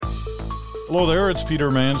Hello there, it's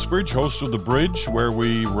Peter Mansbridge, host of The Bridge, where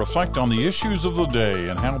we reflect on the issues of the day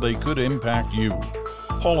and how they could impact you.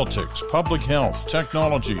 Politics, public health,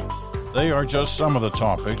 technology, they are just some of the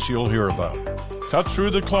topics you'll hear about. Cut through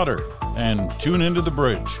the clutter and tune into The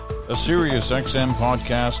Bridge, a Sirius XM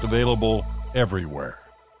podcast available everywhere.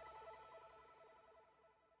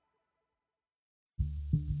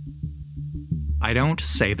 I don't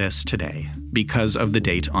say this today because of the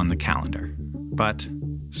date on the calendar, but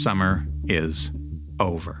summer is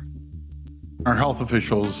over. Our health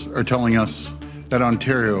officials are telling us that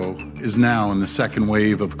Ontario is now in the second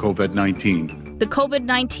wave of COVID-19. The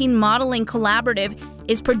COVID-19 Modeling Collaborative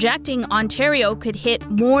is projecting Ontario could hit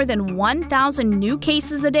more than 1,000 new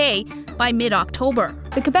cases a day by mid-October.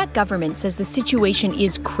 The Quebec government says the situation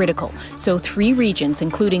is critical, so 3 regions,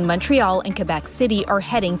 including Montreal and Quebec City, are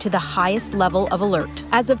heading to the highest level of alert.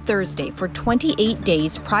 As of Thursday, for 28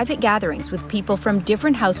 days, private gatherings with people from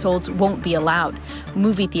different households won't be allowed.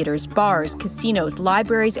 Movie theaters, bars, casinos,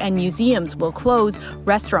 libraries, and museums will close.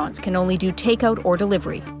 Restaurants can only do takeout or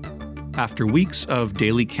delivery. After weeks of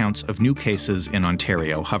daily counts of new cases in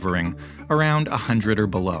Ontario hovering around 100 or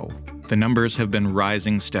below, the numbers have been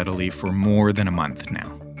rising steadily for more than a month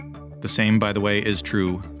now. The same, by the way, is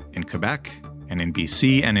true in Quebec and in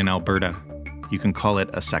BC and in Alberta. You can call it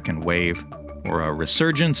a second wave or a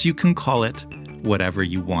resurgence. You can call it whatever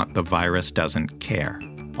you want. The virus doesn't care.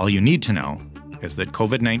 All you need to know is that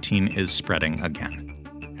COVID-19 is spreading again,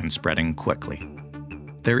 and spreading quickly.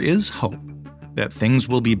 There is hope that things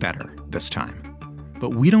will be better this time, but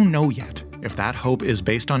we don't know yet if that hope is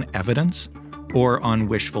based on evidence or on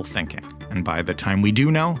wishful thinking. And by the time we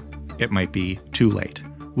do know, it might be too late.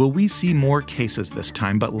 Will we see more cases this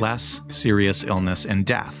time, but less serious illness and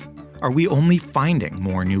death? Are we only finding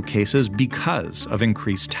more new cases because of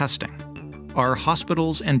increased testing? Are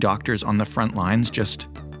hospitals and doctors on the front lines just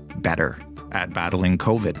better at battling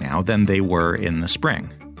COVID now than they were in the spring?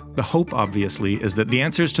 The hope, obviously, is that the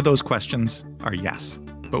answers to those questions are yes,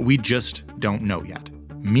 but we just don't know yet.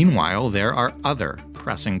 Meanwhile, there are other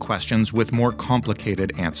pressing questions with more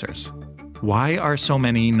complicated answers. Why are so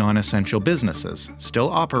many non-essential businesses still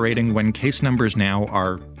operating when case numbers now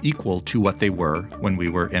are equal to what they were when we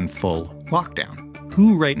were in full lockdown?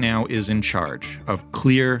 Who right now is in charge of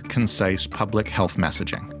clear, concise public health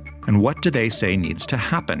messaging? And what do they say needs to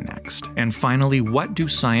happen next? And finally, what do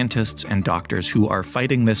scientists and doctors who are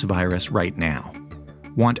fighting this virus right now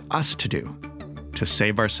want us to do to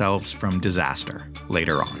save ourselves from disaster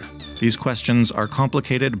later on? These questions are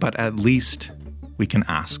complicated, but at least we can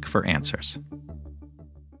ask for answers.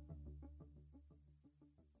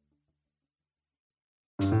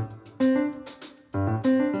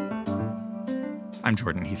 I'm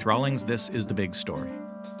Jordan Heath Rawlings. This is The Big Story.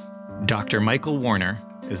 Dr. Michael Warner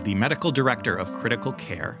is the medical director of critical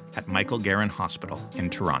care at Michael Garron Hospital in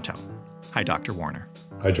Toronto. Hi, Dr. Warner.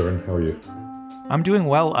 Hi, Jordan. How are you? I'm doing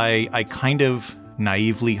well. I kind of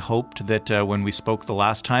naively hoped that when we spoke the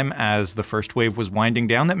last time, as the first wave was winding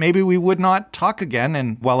down, that maybe we would not talk again.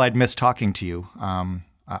 And while I'd miss talking to you,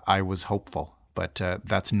 I was hopeful. But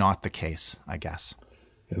that's not the case, I guess.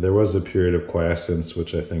 Yeah, there was a period of quiescence,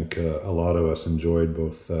 which I think a lot of us enjoyed,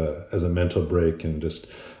 both as a mental break and just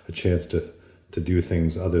a chance to do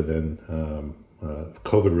things other than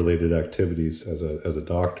COVID-related activities as a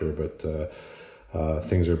doctor. But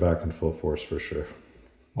things are back in full force for sure.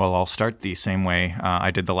 Well, I'll start the same way I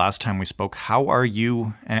did the last time we spoke. How are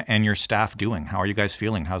you and your staff doing? How are you guys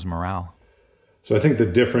feeling? How's morale? So I think the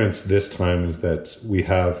difference this time is that we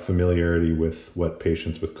have familiarity with what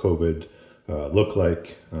patients with COVID look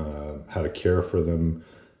like, how to care for them.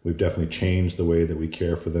 We've definitely changed the way that we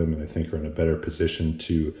care for them, and I think are in a better position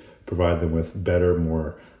to provide them with better,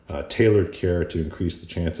 more tailored care to increase the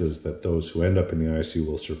chances that those who end up in the ICU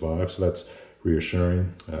will survive. So that's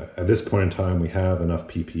reassuring. At this point in time, we have enough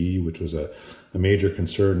PPE, which was a major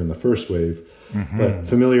concern in the first wave. Mm-hmm. But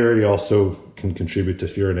familiarity also can contribute to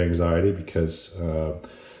fear and anxiety, because a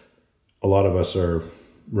lot of us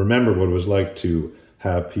remember what it was like to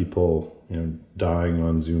have people dying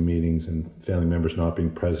on Zoom meetings and family members not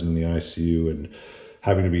being present in the ICU and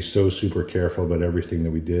having to be so super careful about everything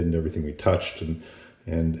that we did and everything we touched.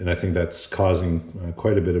 And I think that's causing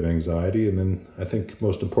quite a bit of anxiety. And then I think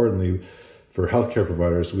most importantly, for healthcare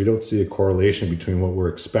providers, we don't see a correlation between what we're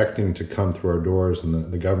expecting to come through our doors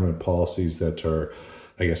and the government policies that are,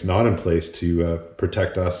 I guess, not in place to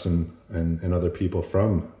protect us and other people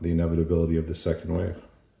from the inevitability of the second wave.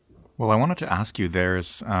 Well, I wanted to ask you,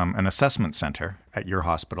 there's an assessment center at your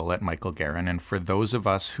hospital at Michael Garron, and for those of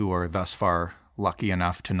us who are thus far lucky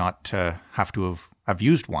enough to not have to have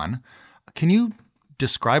used one, can you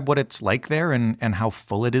describe what it's like there and how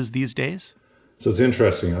full it is these days? So it's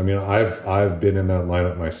interesting. I mean, I've been in that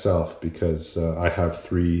lineup myself because I have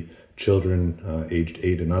 3 children aged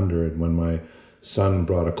 8 and under. And when my son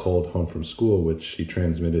brought a cold home from school, which he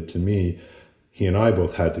transmitted to me, he and I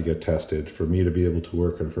both had to get tested for me to be able to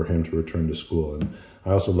work and for him to return to school. And I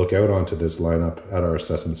also look out onto this lineup at our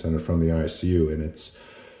assessment center from the ICU, and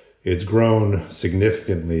it's grown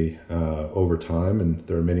significantly over time, and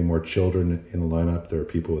there are many more children in the lineup. There are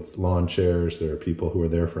people with lawn chairs. There are people who are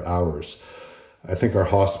there for hours. I think our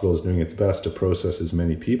hospital is doing its best to process as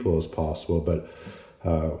many people as possible, but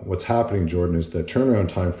what's happening, Jordan, is that turnaround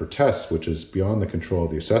time for tests, which is beyond the control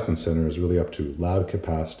of the assessment center, is really up to lab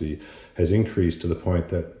capacity, has increased to the point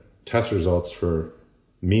that test results for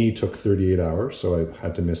me took 38 hours, so I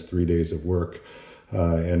had to miss 3 days of work.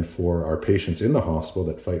 And for our patients in the hospital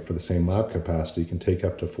that fight for the same lab capacity can take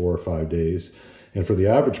up to 4 or 5 days. And for the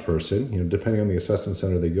average person, depending on the assessment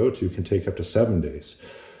center they go to, can take up to 7 days.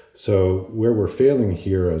 So where we're failing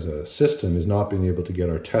here as a system is not being able to get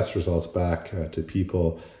our test results back to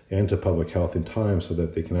people and to public health in time so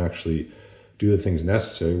that they can actually do the things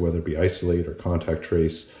necessary, whether it be isolate or contact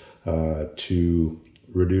trace, to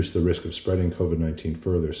reduce the risk of spreading COVID-19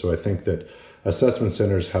 further. So I think that assessment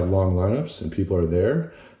centers have long lineups and people are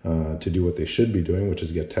there to do what they should be doing, which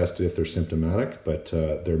is get tested if they're symptomatic. But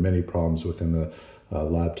there are many problems within the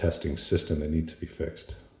lab testing system that need to be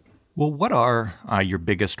fixed. Well, what are your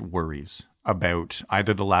biggest worries about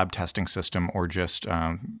either the lab testing system or just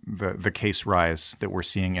the case rise that we're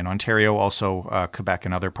seeing in Ontario, also Quebec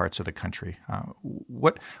and other parts of the country?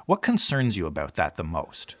 What concerns you about that the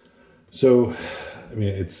most? So, I mean,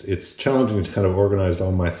 it's challenging to kind of organize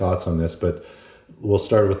all my thoughts on this, but we'll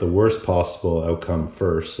start with the worst possible outcome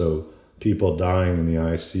first. So people dying in the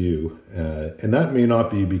ICU. And that may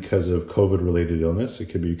not be because of COVID-related illness. It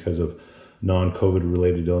could be because of non-COVID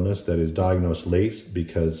related illness that is diagnosed late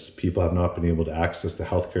because people have not been able to access the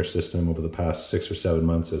healthcare system over the past 6 or 7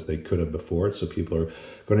 months as they could have before. So people are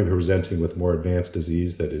going to be presenting with more advanced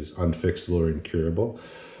disease that is unfixable or incurable.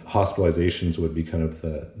 Hospitalizations would be kind of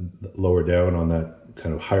the lower down on that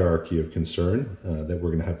kind of hierarchy of concern, that we're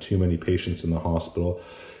going to have too many patients in the hospital.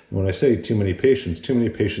 And when I say too many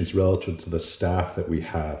patients relative to the staff that we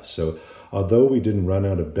have. So although we didn't run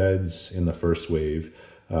out of beds in the first wave,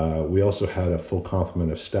 we also had a full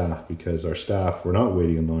complement of staff because our staff were not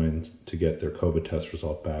waiting in line to get their COVID test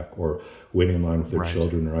result back or waiting in line with their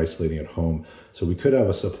children or isolating at home. So we could have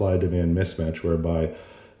a supply-demand mismatch whereby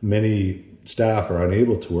many staff are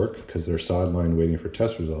unable to work because they're sidelined waiting for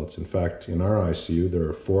test results. In fact, in our ICU, there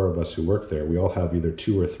are 4 of us who work there. We all have either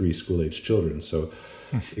 2 or 3 school-age children. So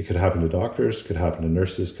it could happen to doctors, could happen to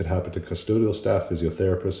nurses, could happen to custodial staff,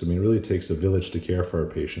 physiotherapists. I mean, it really takes a village to care for our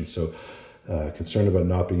patients. So concerned about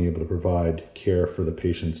not being able to provide care for the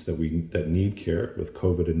patients that need care with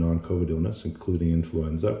COVID and non-COVID illness, including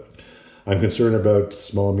influenza. I'm concerned about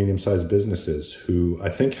small and medium-sized businesses who I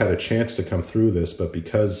think had a chance to come through this, but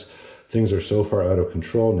because things are so far out of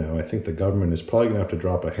control now, I think the government is probably going to have to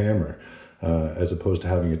drop a hammer as opposed to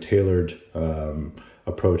having a tailored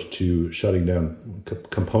approach to shutting down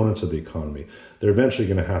components of the economy. They're eventually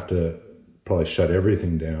going to have to probably shut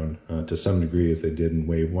everything down to some degree as they did in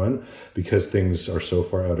wave 1 because things are so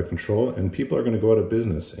far out of control and people are going to go out of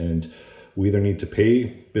business. And we either need to pay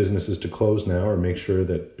businesses to close now or make sure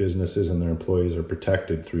that businesses and their employees are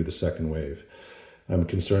protected through the second wave. I'm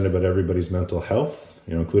concerned about everybody's mental health,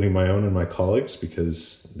 including my own and my colleagues,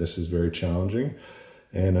 because this is very challenging.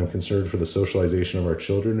 And I'm concerned for the socialization of our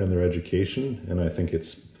children and their education. And I think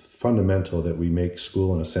it's fundamental that we make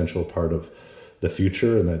school an essential part of the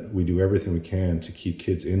future and that we do everything we can to keep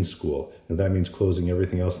kids in school. If that means closing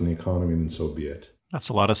everything else in the economy, then so be it. That's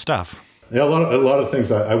a lot of stuff. Yeah, a lot of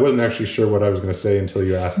things. I wasn't actually sure what I was going to say until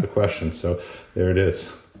you asked the question. So there it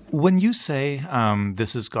is. When you say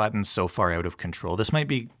this has gotten so far out of control, this might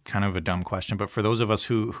be kind of a dumb question, but for those of us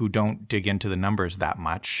who don't dig into the numbers that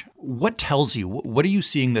much, what tells you, what are you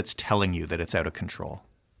seeing that's telling you that it's out of control?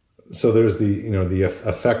 So there's the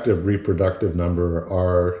effective reproductive number,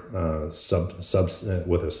 R sub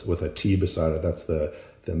with a T beside it. That's the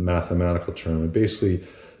mathematical term. It basically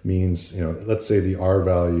means, let's say the R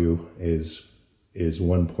value is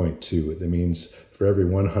 1.2. That means for every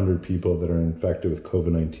 100 people that are infected with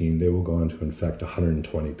COVID-19, they will go on to infect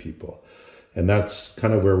 120 people. And that's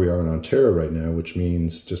kind of where we are in Ontario right now, which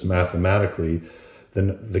means just mathematically,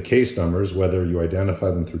 the case numbers, whether you identify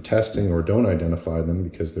them through testing or don't identify them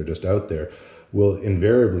because they're just out there, will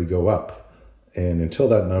invariably go up. And until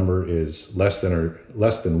that number is less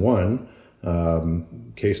than 1,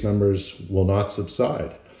 case numbers will not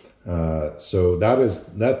subside. So that's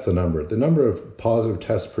the number. The number of positive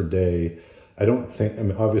tests per day I don't think, I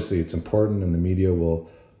mean, obviously it's important and the media will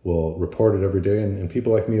report it every day, and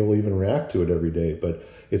people like me will even react to it every day. But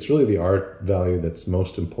it's really the art value that's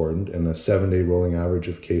most important, and the 7-day rolling average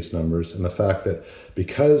of case numbers, and the fact that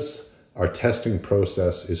because our testing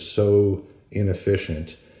process is so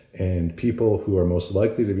inefficient, and people who are most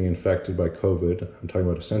likely to be infected by COVID, I'm talking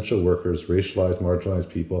about essential workers, racialized, marginalized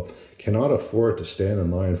people, cannot afford to stand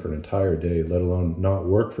in line for an entire day, let alone not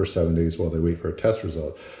work for 7 days while they wait for a test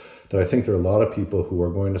result. That I think there are a lot of people who are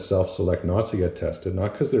going to self-select not to get tested,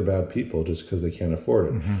 not because they're bad people, just because they can't afford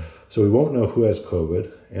it. Mm-hmm. So we won't know who has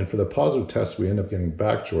COVID. And for the positive tests we end up getting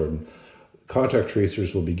back, Jordan, contact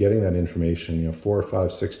tracers will be getting that information, 4,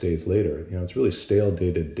 5, 6 days later. It's really stale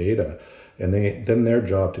dated data. And then their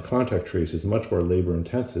job to contact trace is much more labor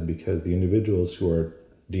intensive, because the individuals who are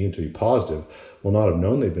deemed to be positive will not have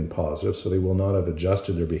known they've been positive, so they will not have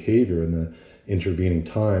adjusted their behavior in the intervening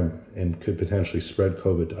time and could potentially spread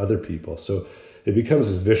COVID to other people. So it becomes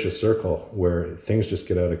this vicious circle where things just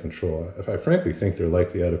get out of control. I frankly think they're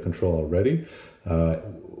likely out of control already,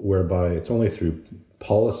 whereby it's only through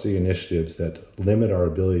policy initiatives that limit our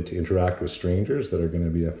ability to interact with strangers that are going to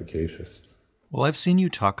be efficacious. Well, I've seen you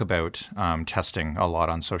talk about testing a lot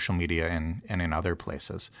on social media and in other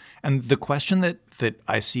places. And the question that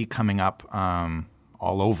I see coming up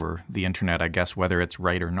all over the internet, I guess, whether it's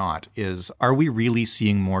right or not, is, are we really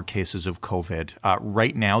seeing more cases of COVID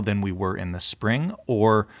right now than we were in the spring?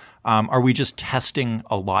 Or are we just testing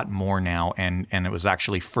a lot more now and it was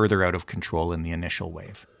actually further out of control in the initial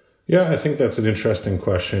wave? Yeah, I think that's an interesting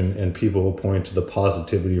question, and people will point to the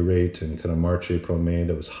positivity rate in kind of March, April, May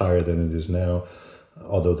that was higher than it is now,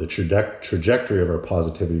 although the trajectory of our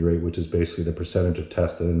positivity rate, which is basically the percentage of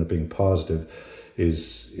tests that end up being positive,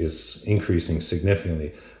 is increasing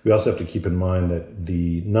significantly. We also have to keep in mind that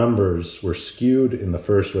the numbers were skewed in the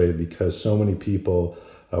first wave because so many people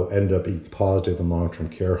ended up being positive in long-term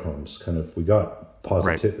care homes. We got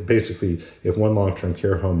positive. Right. Basically, if one long-term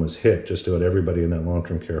care home was hit, just about everybody in that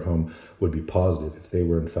long-term care home would be positive if they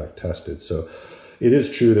were in fact tested. So it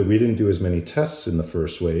is true that we didn't do as many tests in the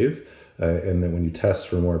first wave, and that when you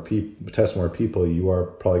test more people, you are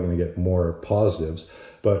probably going to get more positives.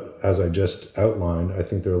 But as I just outlined, I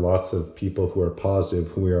think there are lots of people who are positive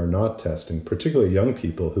who we are not testing, particularly young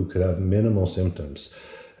people who could have minimal symptoms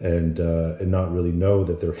and not really know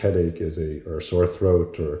that their headache is or sore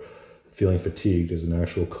throat or feeling fatigued is an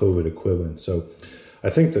actual COVID equivalent. So I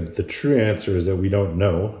think that the true answer is that we don't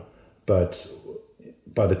know, but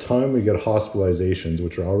by the time we get hospitalizations,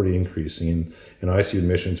 which are already increasing, and ICU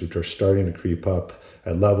admissions, which are starting to creep up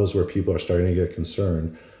at levels where people are starting to get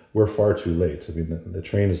concerned, we're far too late. I mean, the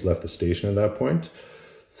train has left the station at that point.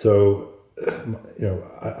 So,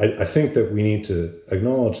 I think that we need to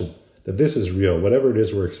acknowledge that this is real. Whatever it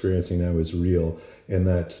is we're experiencing now is real, and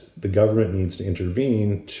that the government needs to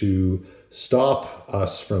intervene to stop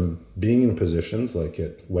us from being in positions like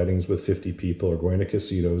at weddings with 50 people or going to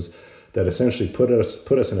casinos that essentially put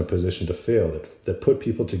us in a position to fail, that put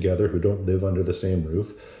people together who don't live under the same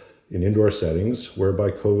roof in indoor settings whereby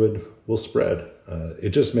COVID will spread. It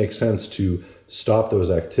just makes sense to stop those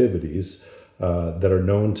activities that are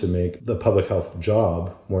known to make the public health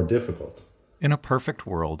job more difficult. In a perfect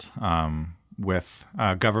world, with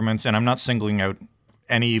governments, and I'm not singling out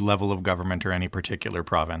any level of government or any particular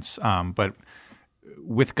province, but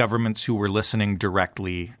with governments who were listening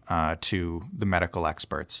directly to the medical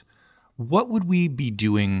experts, what would we be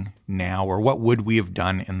doing now, or what would we have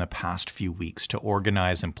done in the past few weeks to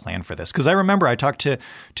organize and plan for this? Because I remember I talked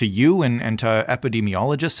to you and to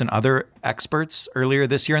epidemiologists and other experts earlier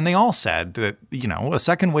this year, and they all said that, a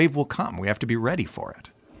second wave will come. We have to be ready for it.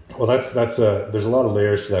 Well, there's a lot of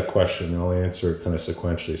layers to that question, and I'll answer it kind of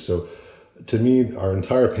sequentially. So to me, our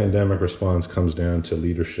entire pandemic response comes down to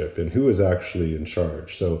leadership and who is actually in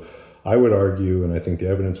charge. So I would argue, and I think the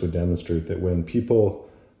evidence would demonstrate, that when people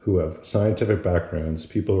who have scientific backgrounds,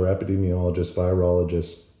 people who are epidemiologists,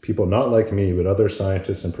 virologists, people not like me, but other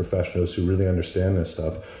scientists and professionals who really understand this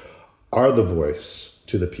stuff, are the voice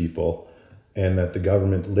to the people, and that the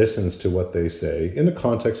government listens to what they say in the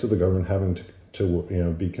context of the government having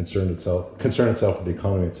to be concern itself with the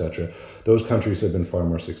economy, etc. Those countries have been far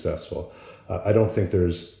more successful. I don't think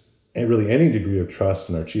there's really any degree of trust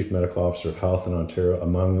in our Chief Medical Officer of Health in Ontario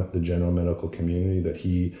among the general medical community that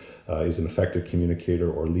he is an effective communicator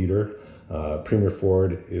or leader. Premier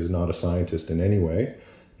Ford is not a scientist in any way,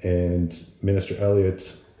 and Minister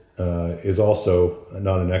Elliott is also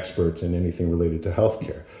not an expert in anything related to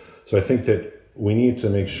healthcare. So I think that we need to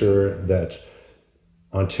make sure that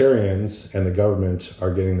Ontarians and the government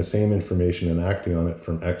are getting the same information and acting on it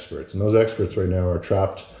from experts. And those experts right now are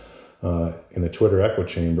trapped in the Twitter echo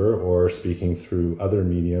chamber or speaking through other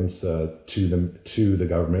mediums to the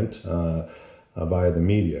government via the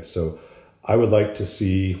media. So I would like to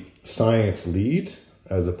see science lead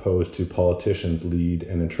as opposed to politicians lead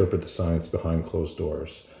and interpret the science behind closed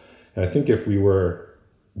doors. And I think if we were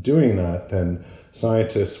doing that, then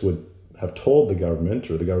scientists would have told the government,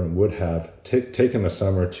 or the government would have taken the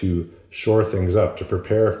summer to shore things up, to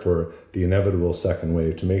prepare for the inevitable second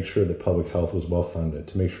wave, to make sure that public health was well funded,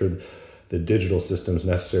 to make sure the digital systems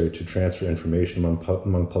necessary to transfer information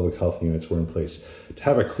among public health units were in place, to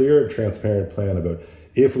have a clear and transparent plan about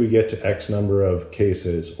if we get to X number of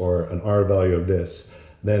cases or an R value of this,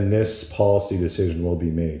 then this policy decision will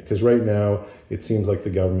be made. Because right now, it seems like the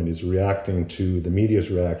government is reacting to the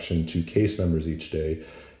media's reaction to case numbers each day.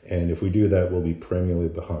 And if we do that, we'll be perennially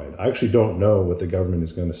behind. I actually don't know what the government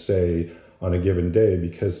is going to say on a given day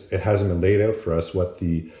because it hasn't been laid out for us what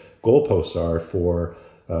the goalposts are for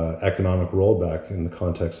economic rollback in the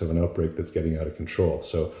context of an outbreak that's getting out of control.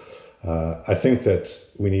 So I think that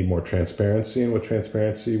we need more transparency, and with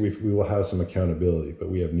transparency, we will have some accountability, but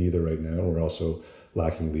we have neither right now, and we're also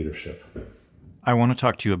lacking leadership. I want to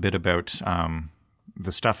talk to you a bit about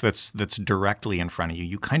the stuff that's directly in front of you.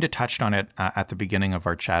 You kind of touched on it at the beginning of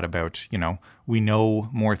our chat about, we know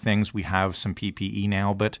more things, we have some PPE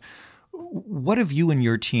now, but what have you and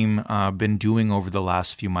your team been doing over the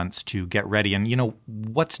last few months to get ready? And,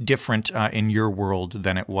 what's different in your world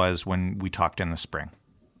than it was when we talked in the spring?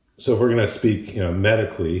 So if we're going to speak,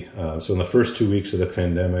 medically, so in the first 2 weeks of the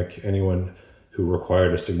pandemic, anyone who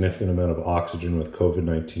required a significant amount of oxygen with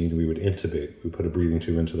COVID-19, we would intubate. We put a breathing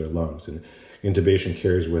tube into their lungs. And intubation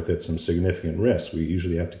carries with it some significant risks. We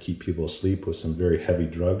usually have to keep people asleep with some very heavy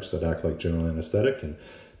drugs that act like general anesthetic, and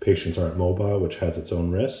patients aren't mobile, which has its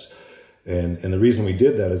own risks. And the reason we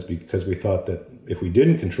did that is because we thought that if we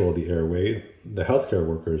didn't control the airway, the healthcare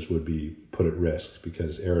workers would be put at risk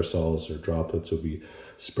because aerosols or droplets would be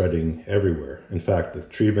spreading everywhere. In fact, the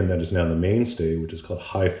treatment that is now the mainstay, which is called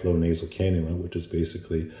high-flow nasal cannula, which is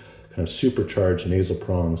basically kind of supercharged nasal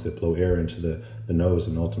prongs that blow air into the nose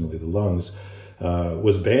and ultimately the lungs,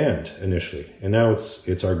 was banned initially. And now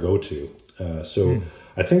it's our go-to.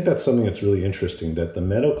 I think that's something that's really interesting, that the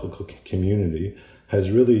medical community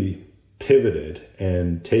has really pivoted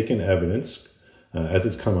and taken evidence as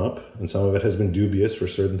it's come up, and some of it has been dubious for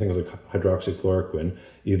certain things like hydroxychloroquine,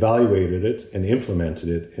 evaluated it and implemented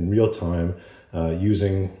it in real time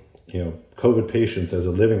using COVID patients as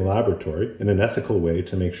a living laboratory in an ethical way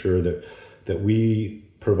to make sure that we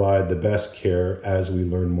provide the best care as we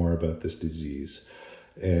learn more about this disease.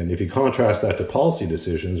 And if you contrast that to policy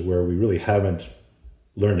decisions where we really haven't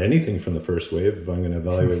learned anything from the first wave, if I'm going to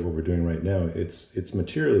evaluate what we're doing right now, it's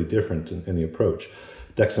materially different in the approach.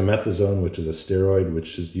 Dexamethasone, which is a steroid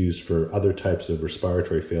which is used for other types of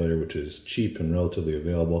respiratory failure, which is cheap and relatively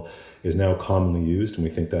available, is now commonly used, and we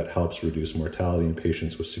think that helps reduce mortality in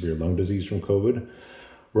patients with severe lung disease from COVID.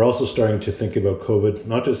 We're also starting to think about COVID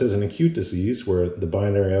not just as an acute disease where the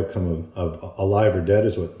binary outcome of alive or dead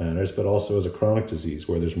is what matters, but also as a chronic disease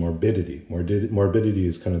where there's morbidity. Morbidity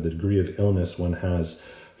is kind of the degree of illness one has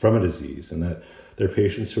from a disease, and that there are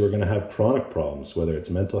patients who are going to have chronic problems, whether it's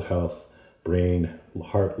mental health, brain,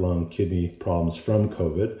 heart, lung, kidney problems from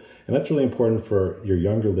COVID. And that's really important for your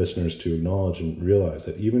younger listeners to acknowledge and realize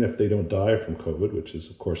that even if they don't die from COVID, which is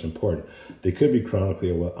of course important, they could be chronically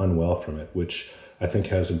unwell from it, which I think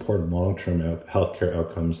has important long-term healthcare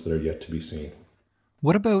outcomes that are yet to be seen.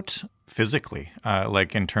 What about physically,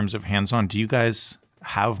 like in terms of hands-on? Do you guys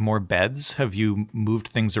have more beds? Have you moved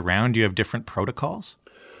things around? Do you have different protocols?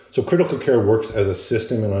 So critical care works as a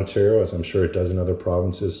system in Ontario, as I'm sure it does in other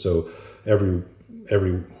provinces. So every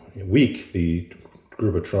week, the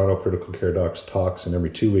group of Toronto critical care docs talks, and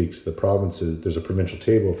every 2 weeks, the provinces, there's a provincial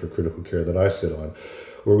table for critical care that I sit on,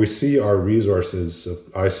 where we see our resources of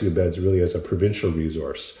ICU beds really as a provincial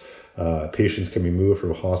resource. Patients can be moved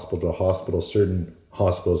from hospital to hospital. Certain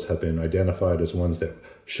hospitals have been identified as ones that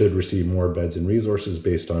should receive more beds and resources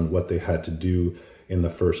based on what they had to do in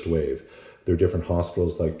the first wave. There are different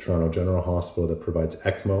hospitals like Toronto General Hospital that provides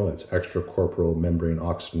ECMO, that's extracorporeal membrane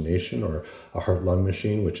oxygenation, or a heart-lung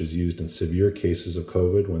machine, which is used in severe cases of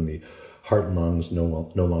COVID when the heart and lungs no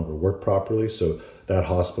longer work properly. So that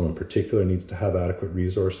hospital in particular needs to have adequate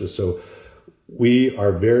resources. So we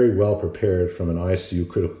are very well prepared from an ICU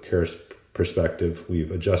critical care perspective. We've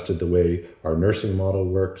adjusted the way our nursing model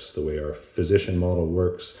works, the way our physician model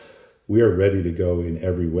works. We are ready to go in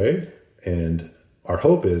every way, and our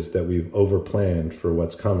hope is that we've overplanned for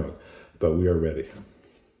what's coming, but we are ready.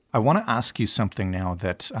 I want to ask you something now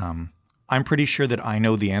that I'm pretty sure that I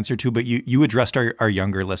know the answer to, but you addressed our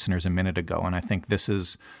younger listeners a minute ago, and I think this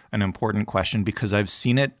is an important question because I've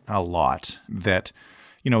seen it a lot that,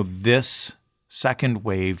 this second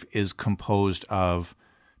wave is composed of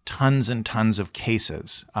tons and tons of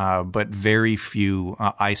cases, but very few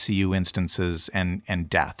ICU instances and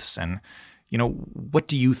deaths. And, what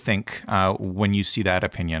do you think when you see that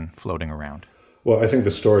opinion floating around? Well, I think the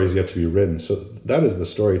story is yet to be written. So that is the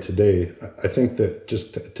story today. I think that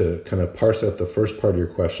just to kind of parse out the first part of your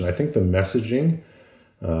question, I think the messaging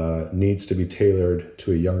needs to be tailored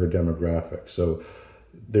to a younger demographic. So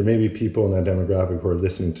there may be people in that demographic who are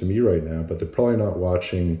listening to me right now, but they're probably not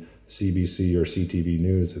watching CBC or CTV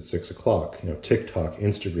News at 6 o'clock, TikTok,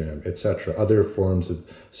 Instagram, etc., other forms of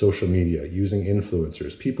social media, using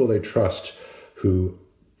influencers, people they trust who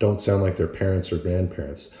don't sound like their parents or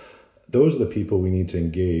grandparents. Those are the people we need to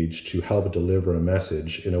engage to help deliver a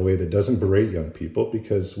message in a way that doesn't berate young people,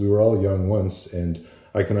 because we were all young once, and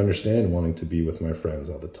I can understand wanting to be with my friends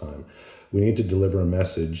all the time. We need to deliver a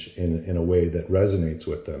message in a way that resonates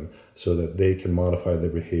with them so that they can modify their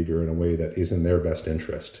behavior in a way that is in their best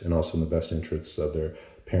interest and also in the best interests of their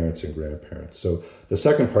parents and grandparents. So the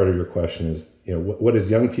second part of your question is, what is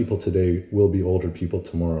young people today will be older people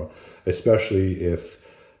tomorrow, especially if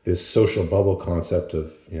this social bubble concept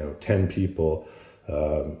of 10 people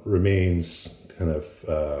remains kind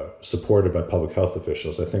of supported by public health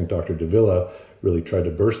officials. I think Dr. Davila really tried to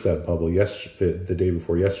burst that bubble the day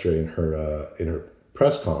before yesterday in her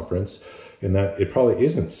press conference, in that it probably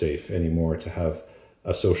isn't safe anymore to have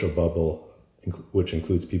a social bubble which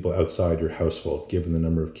includes people outside your household, given the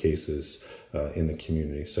number of cases in the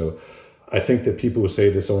community. So I think that people who say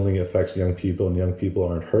this only affects young people and young people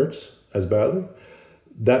aren't hurt as badly,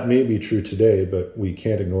 that may be true today, but we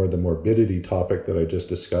can't ignore the morbidity topic that I just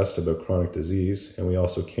discussed about chronic disease. And we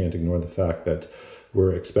also can't ignore the fact that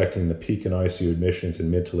we're expecting the peak in ICU admissions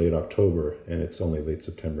in mid to late October, and it's only late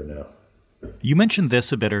September now. You mentioned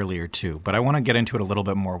this a bit earlier too, but I want to get into it a little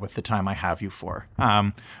bit more with the time I have you for.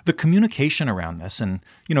 The communication around this, and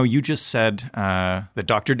you just said that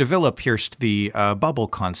Dr. Davila pierced the bubble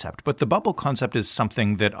concept, but the bubble concept is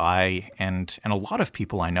something that I and a lot of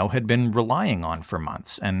people I know had been relying on for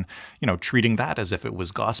months, and treating that as if it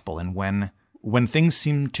was gospel. And when things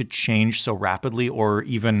seem to change so rapidly, or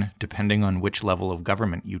even depending on which level of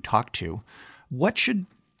government you talk to, what should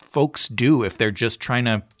folks do if they're just trying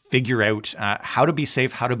to figure out how to be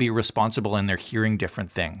safe, how to be responsible, and they're hearing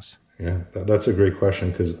different things? Yeah, that's a great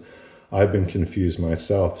question, because I've been confused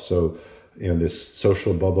myself. So, this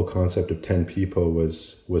social bubble concept of 10 people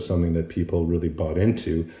was something that people really bought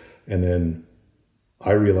into. And then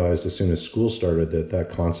I realized as soon as school started that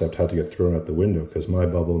concept had to get thrown out the window, because my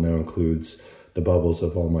bubble now includes the bubbles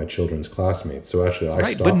of all my children's classmates. So actually I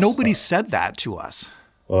stopped. But nobody said that to us.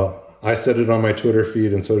 Well, I said it on my Twitter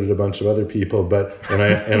feed, and so did a bunch of other people. And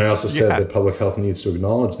I also said that public health needs to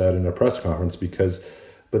acknowledge that in a press conference,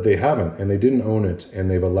 but they haven't, and they didn't own it, and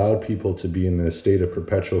they've allowed people to be in this state of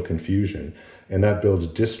perpetual confusion, and that builds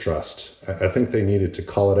distrust. I think they needed to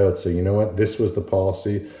call it out, say, you know what, this was the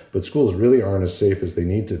policy, but schools really aren't as safe as they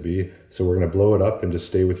need to be, so we're going to blow it up and just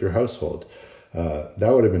stay with your household.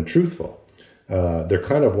 That would have been truthful. They're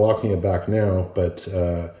kind of walking it back now, but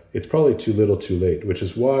it's probably too little too late, which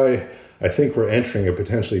is why I think we're entering a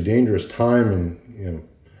potentially dangerous time in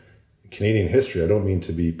Canadian history. I don't mean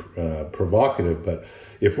to be provocative, but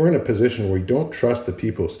if we're in a position where we don't trust the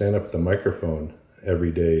people who stand up at the microphone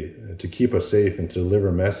every day to keep us safe and to deliver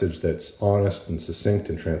a message that's honest and succinct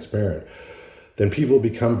and transparent, then people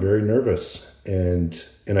become very nervous. And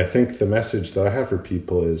I think the message that I have for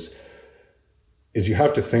people is you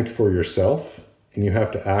have to think for yourself, and you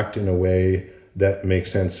have to act in a way that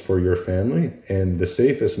makes sense for your family. And the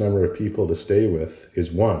safest number of people to stay with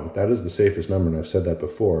is one. That is the safest number, and I've said that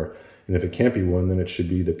before. And if it can't be one, then it should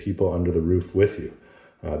be the people under the roof with you.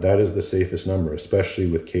 That is the safest number, especially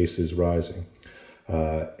with cases rising.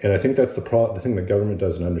 And I think that's the thing that government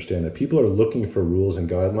doesn't understand, that people are looking for rules and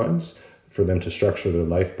guidelines for them to structure their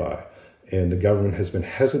life by. And the government has been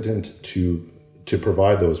hesitant to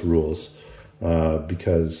provide those rules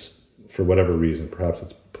because for whatever reason, perhaps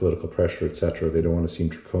it's political pressure, etc. They don't want to seem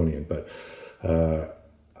draconian. But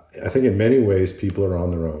I think in many ways, people are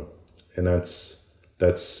on their own. And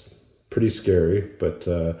that's pretty scary. But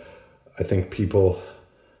I think people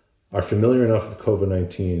are familiar enough with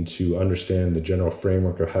COVID-19 to understand the general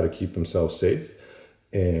framework of how to keep themselves safe.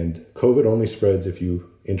 And COVID only spreads if you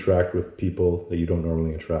interact with people that you don't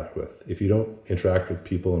normally interact with. If you don't interact with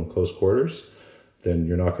people in close quarters, then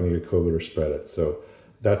you're not going to get COVID or spread it. So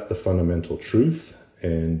that's the fundamental truth.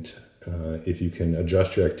 And if you can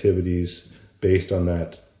adjust your activities based on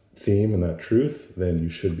that theme and that truth, then you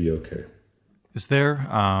should be okay. Is there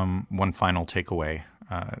one final takeaway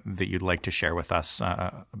that you'd like to share with us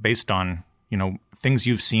based on, things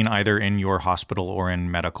you've seen either in your hospital or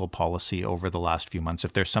in medical policy over the last few months?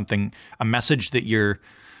 If there's something, a message that you're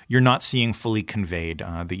not seeing fully conveyed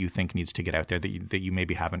that you think needs to get out there that you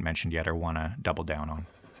maybe haven't mentioned yet or want to double down on?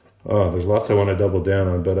 Oh, there's lots I want to double down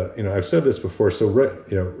on, but I've said this before. So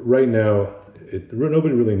right now,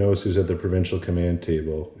 nobody really knows who's at the provincial command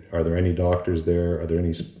table. Are there any doctors there? Are there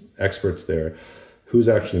any experts there? Who's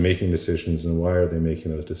actually making decisions, and why are they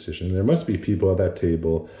making those decisions? There must be people at that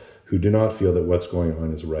table who do not feel that what's going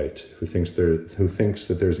on is right, who thinks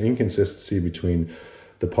that there's inconsistency between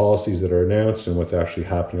the policies that are announced and what's actually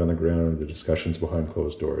happening on the ground and the discussions behind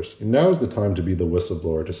closed doors. And now is the time to be the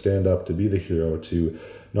whistleblower, to stand up, to be the hero, to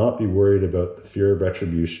not be worried about the fear of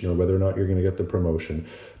retribution or whether or not you're going to get the promotion,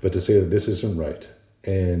 but to say that this isn't right.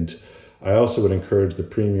 And I also would encourage the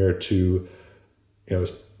Premier to,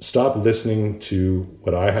 stop listening to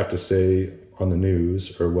what I have to say on the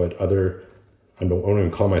news or what I won't even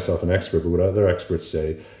call myself an expert, but what other experts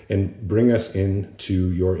say, and bring us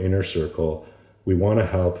into your inner circle. We want to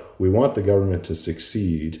help. We want the government to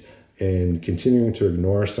succeed, and continuing to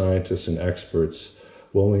ignore scientists and experts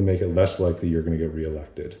will only make it less likely you're going to get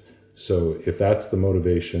reelected. So if that's the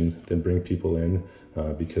motivation, then bring people in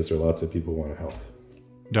because there are lots of people who want to help.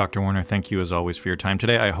 Dr. Warner, thank you as always for your time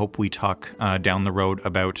today. I hope we talk down the road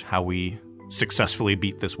about how we successfully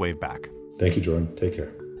beat this wave back. Thank you, Jordan. Take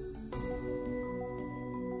care.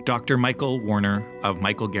 Dr. Michael Warner of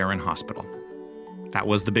Michael Garron Hospital. That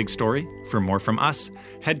was The Big Story. For more from us,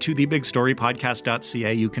 head to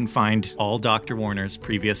thebigstorypodcast.ca. You can find all Dr. Warner's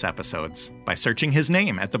previous episodes by searching his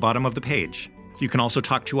name at the bottom of the page. You can also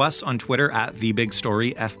talk to us on Twitter at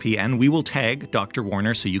TheBigStoryFPN. We will tag Dr.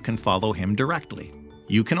 Warner so you can follow him directly.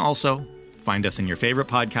 You can also find us in your favorite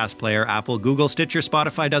podcast player, Apple, Google, Stitcher,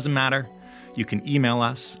 Spotify, doesn't matter. You can email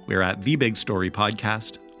us. We're at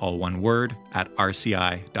TheBigStoryPodcast, all one word, at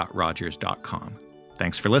rci.rogers.com.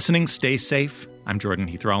 Thanks for listening. Stay safe. I'm Jordan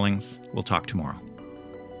Heath Rawlings. We'll talk tomorrow.